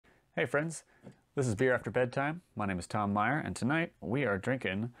Hey friends, this is Beer After Bedtime. My name is Tom Meyer, and tonight we are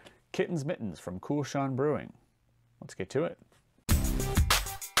drinking Kittens Mittens from Kulshan Brewing. Let's get to it.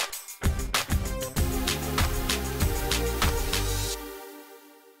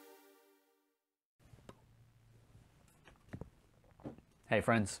 Hey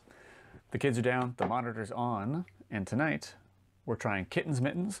friends, the kids are down, the monitor's on, and tonight we're trying Kittens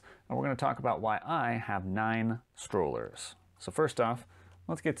Mittens, and we're going to talk about why I have 9 strollers. So first off,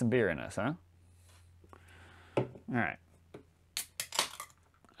 let's get some beer in us, huh? All right.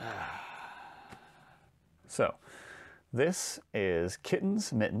 So, this is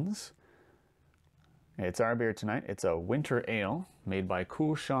Kittens Mittens. It's our beer tonight. It's a winter ale made by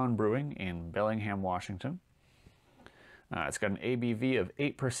Kulshan Brewing in Bellingham, Washington. It's got an ABV of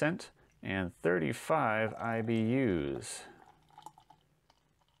 8% and 35 IBUs.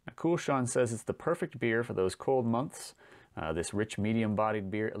 Now, Kulshan says it's the perfect beer for those cold months. This rich, medium-bodied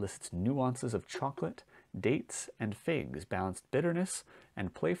beer elicits nuances of chocolate, dates, and figs, balanced bitterness,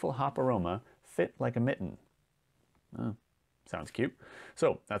 and playful hop aroma fit like a mitten. Sounds cute.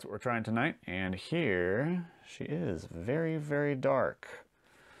 So that's what we're trying tonight, and here she is, very, very dark.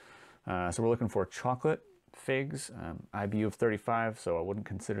 So we're looking for chocolate, figs, IBU of 35, so I wouldn't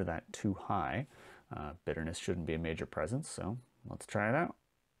consider that too high. Bitterness shouldn't be a major presence, so let's try it out.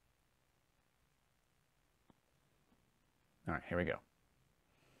 All right, here we go.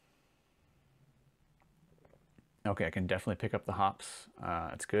 Okay, I can definitely pick up the hops.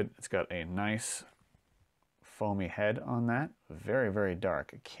 It's good. It's got a nice foamy head on that. Very, very dark.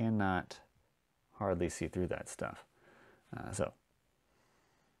 I cannot hardly see through that stuff. So,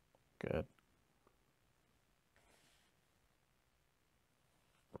 good.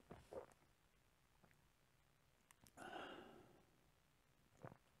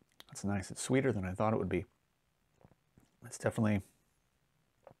 That's nice. It's sweeter than I thought it would be. It's definitely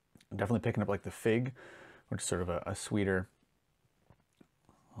picking up like the fig, which is sort of a sweeter,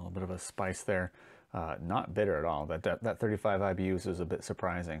 a little bit of a spice there. Not bitter at all. That 35 IBUs is a bit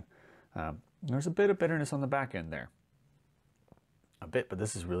surprising. There's a bit of bitterness on the back end there. A bit, but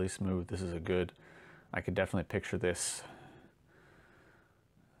this is really smooth. This is a good, I could definitely picture this.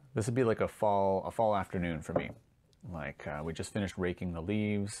 This would be like a fall afternoon for me. Like we just finished raking the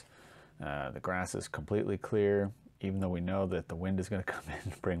leaves. The grass is completely clear, even though we know that the wind is going to come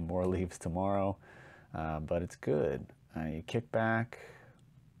in and bring more leaves tomorrow. But it's good. You kick back,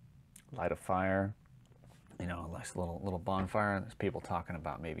 light a fire, you know, a nice little bonfire. There's people talking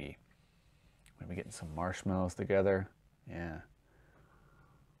about maybe getting some marshmallows together. Yeah.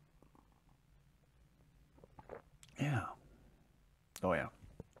 Yeah. Oh yeah.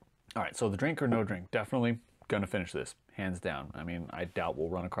 All right, so the drink or no drink, definitely gonna finish this, hands down. I mean, I doubt we'll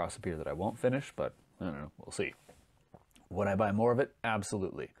run across a beer that I won't finish, but I don't know, we'll see. Would I buy more of it?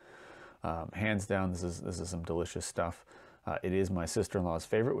 Absolutely. Hands down, this is some delicious stuff. It is my sister-in-law's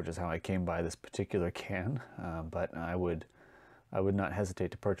favorite, which is how I came by this particular can. But I would not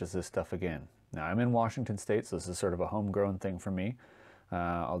hesitate to purchase this stuff again. Now I'm in Washington State, so this is sort of a homegrown thing for me.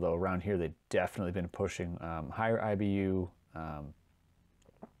 Although around here they've definitely been pushing higher IBU.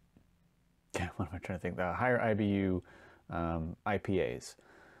 What am I trying to think? The higher IBU IPAs,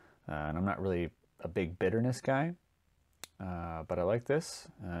 and I'm not really a big bitterness guy. But I like this.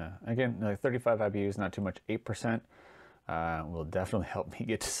 Again, like 35 IBUs, not too much, 8%. Will definitely help me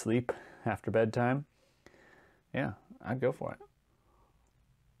get to sleep after bedtime. Yeah, I'd go for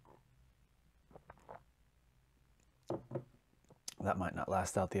it. That might not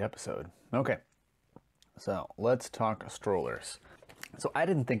last out the episode. Okay, so let's talk strollers. So I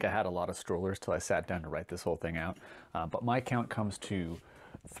didn't think I had a lot of strollers till I sat down to write this whole thing out. But my count comes to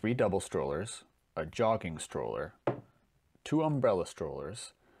 3 double strollers, a jogging stroller, 2 umbrella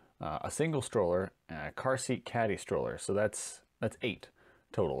strollers, a single stroller, and a car seat caddy stroller. So that's 8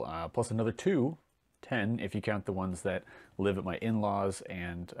 total, plus another 2, 10 if you count the ones that live at my in-laws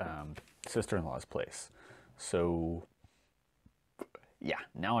and sister-in-law's place. So yeah,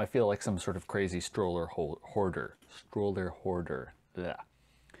 now I feel like some sort of crazy stroller hoarder. Ugh.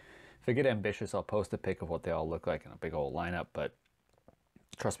 If I get ambitious, I'll post a pic of what they all look like in a big old lineup, but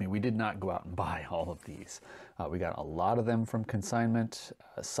trust me, we did not go out and buy all of these. We got a lot of them from consignment,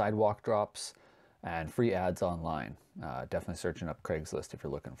 sidewalk drops, and free ads online. Definitely searching up Craigslist if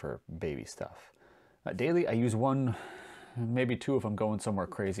you're looking for baby stuff. Daily, I use 1, maybe 2 if I'm going somewhere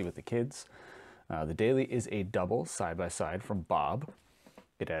crazy with the kids. The Daily is a double side-by-side from Bob.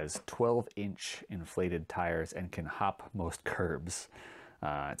 It has 12-inch inflated tires and can hop most curbs.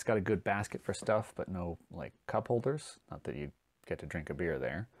 It's got a good basket for stuff, but no like cup holders. Not that you get to drink a beer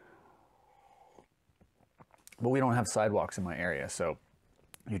there. But we don't have sidewalks in my area, so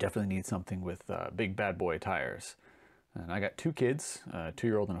you definitely need something with big bad boy tires. And I got two kids, a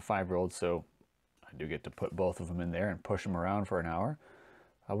 2-year-old and a 5-year-old, so I do get to put both of them in there and push them around for an hour,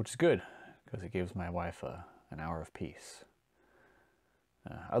 which is good because it gives my wife an hour of peace.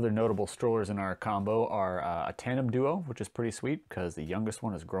 Other notable strollers in our combo are a tandem duo, which is pretty sweet because the youngest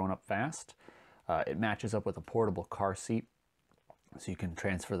one is growing up fast. It matches up with a portable car seat, so you can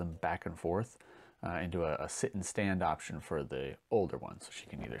transfer them back and forth into a sit and stand option for the older one. So she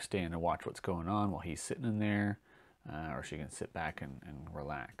can either stand and watch what's going on while he's sitting in there, or she can sit back and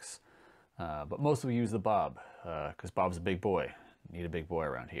relax. But most of we use the Bob because Bob's a big boy. Need a big boy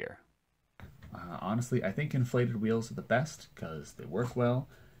around here. Honestly, I think inflated wheels are the best because they work well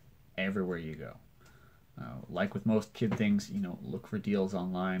everywhere you go. Like with most kid things, you know, look for deals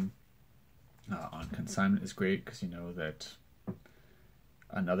online. On consignment is great because you know that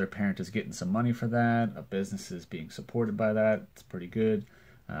another parent is getting some money for that. A business is being supported by that. It's pretty good.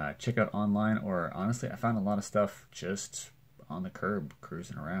 Check out online, or honestly, I found a lot of stuff just on the curb,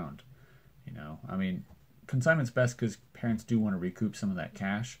 cruising around. You know, I mean, consignment's best because parents do want to recoup some of that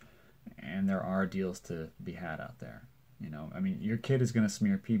cash. And there are deals to be had out there. You know, I mean, your kid is going to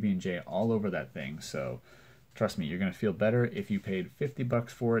smear PB&J all over that thing. So, trust me, you're going to feel better if you paid $50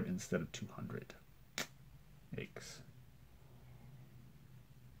 for it instead of $200. Yikes.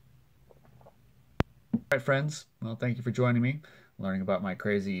 All right, friends. Well, thank you for joining me, learning about my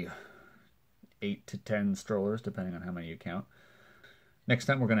crazy 8 to 10 strollers, depending on how many you count. Next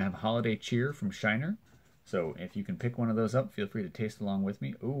time, we're going to have Holiday Cheer from Shiner. So if you can pick one of those up, feel free to taste along with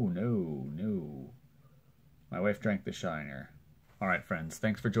me. Oh, no. My wife drank the Shiner. All right, friends,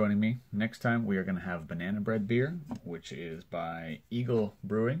 thanks for joining me. Next time, we are going to have Banana Bread Beer, which is by Eagle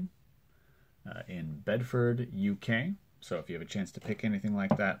Brewing in Bedford, UK. So if you have a chance to pick anything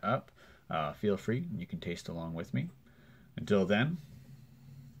like that up, feel free. You can taste along with me. Until then,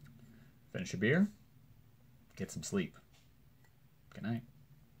 finish your beer, get some sleep.